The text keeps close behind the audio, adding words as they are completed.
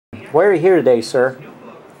Why are you here today, sir?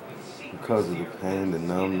 Because of the pain, the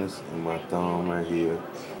numbness in my thumb right here,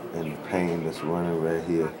 and the pain that's running right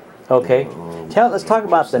here. Okay. Let's talk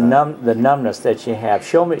about the numbness that you have.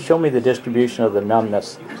 Show me the distribution of the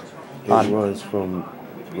numbness. It runs from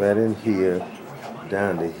right in here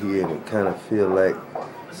down to here, and it kind of feel like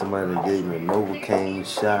somebody gave me a Novocaine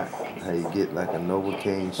shot. How you get like a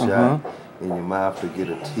Novocaine shot in your mouth to get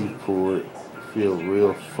a teeth pulled. Feel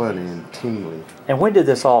real funny and tingly. And when did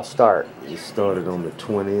this all start? It started on the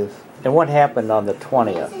 20th. And what happened on the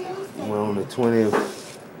 20th? Well, on the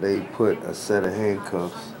 20th, they put a set of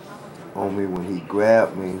handcuffs on me when he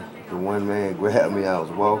grabbed me. The one man grabbed me, I was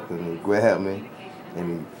walking, he grabbed me,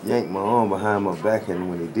 and he yanked my arm behind my back, and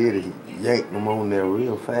when he did it, he yanked them on there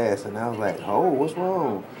real fast, and I was like, oh, what's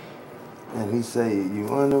wrong? And he said, you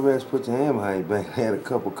under arrest, put your hand behind your back. I had a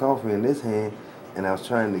cup of coffee in this hand, and I was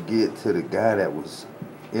trying to get to the guy that was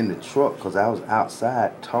in the truck, because I was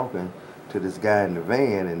outside talking to this guy in the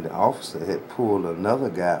van, and the officer had pulled another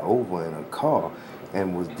guy over in a car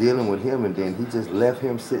and was dealing with him, and then he just left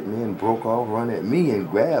him sitting there and broke off, run at me and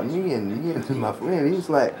grabbed me and my friend. He was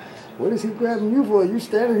like, what is he grabbing you for? You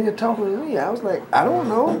standing here talking to me? I was like, I don't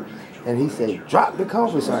know. And he said, drop the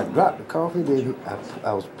coffee. So I dropped the coffee. Then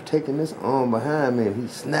I was taking this arm behind me, and he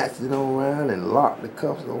snatched it on around and locked the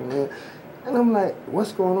cuffs on there. And I'm like,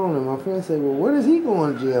 what's going on? And my friend said, well, what is he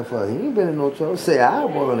going to jail for? He ain't been in no trouble. Say, I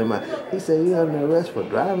brought him out. He said, he under arrest for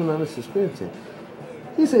driving under suspension.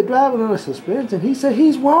 He said, driving under suspension? He said,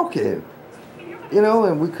 he's walking. You know,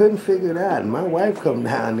 and we couldn't figure it out. And my wife come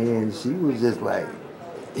down there, and she was just like,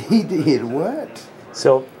 he did what?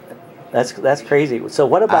 So that's crazy. So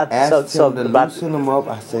what about... I asked him to loosen them up.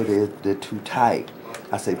 I said, they're too tight.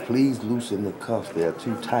 I said, please loosen the cuffs. They're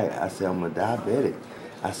too tight. I said, I'm a diabetic.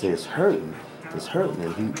 I said, it's hurting. It's hurting.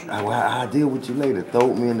 And I'll deal with you later.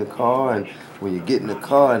 Throw me in the car, and when you get in the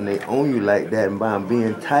car and they own you like that, and by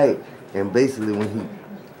being tight, and basically when he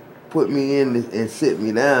put me in and sit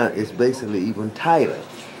me down, it's basically even tighter.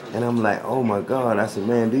 And I'm like, oh my God. I said,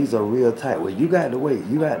 man, these are real tight. Well, you got to wait.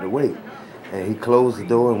 You got to wait. And he closed the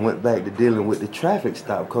door and went back to dealing with the traffic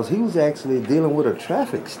stop, because he was actually dealing with a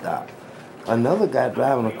traffic stop. Another guy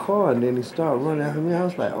driving a car, and then he started running after me. I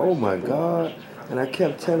was like, oh my God. And I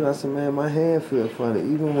kept telling him, I said, man, my hand feel funny.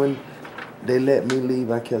 Even when they let me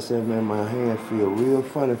leave, I kept saying, man, my hand feel real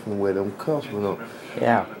funny from where them cuffs went on.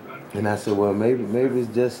 Yeah. And I said, well, maybe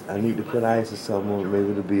it's just I need to put ice or something on it,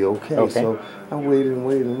 maybe it'll be okay. So I waited and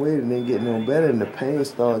waited and waited, and then getting no better, and the pain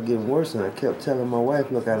started getting worse. And I kept telling my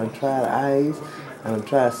wife, look, I done tried ice, I done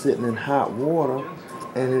tried sitting in hot water,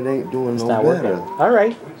 and it ain't doing no better. All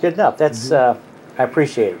right, good enough. That's I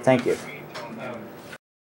appreciate it. Thank you.